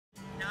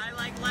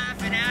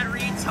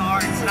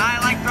cards, and I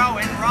like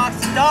throwing rocks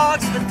to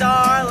dogs, but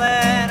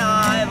darling,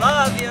 I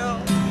love you.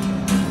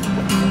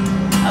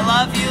 I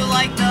love you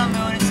like the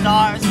moon and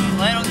stars, when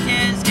little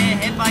kids get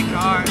hit by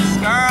cars.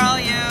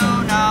 Girl, you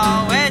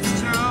know it's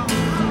true.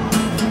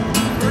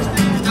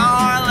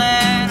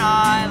 Darling,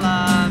 I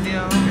love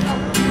you.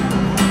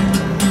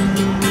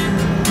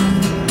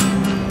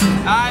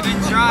 I've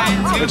been trying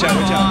to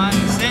move on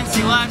since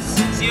you left,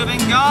 since you've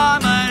been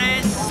gone, but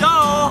it's so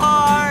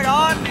hard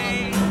on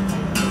me.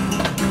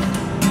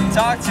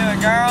 Talked to a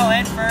girl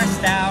in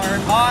first hour,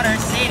 bought her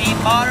CD,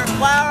 bought her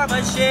flower,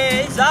 but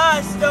she's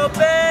a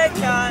stupid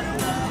cunt.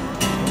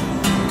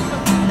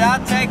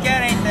 I'll take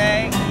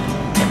anything,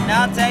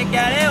 I'll take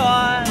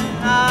anyone,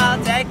 I'll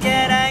take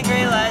an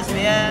angry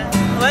lesbian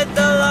with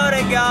a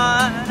loaded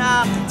gun,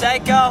 I'll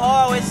take a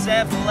whore with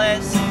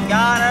syphilis,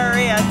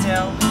 gonorrhea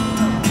too.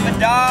 But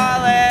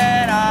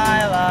darling,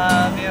 I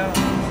love you.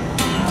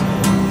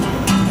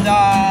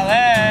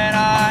 Darling,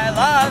 I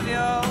love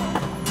you.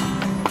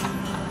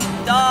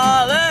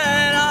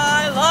 Darling,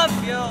 I love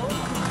you.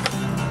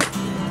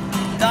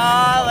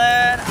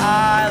 Darling,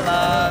 I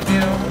love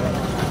you.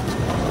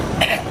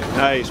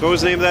 Nice. What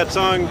was the name of that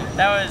song?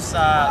 That was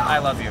I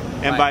Love You.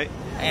 And by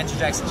Andrew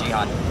Jackson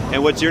Jihad.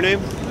 And what's your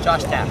name?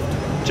 Josh Taft.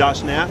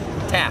 Josh Knapp?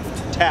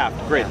 Taft.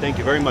 Taft. Great. Thank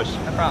you very much.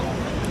 No problem.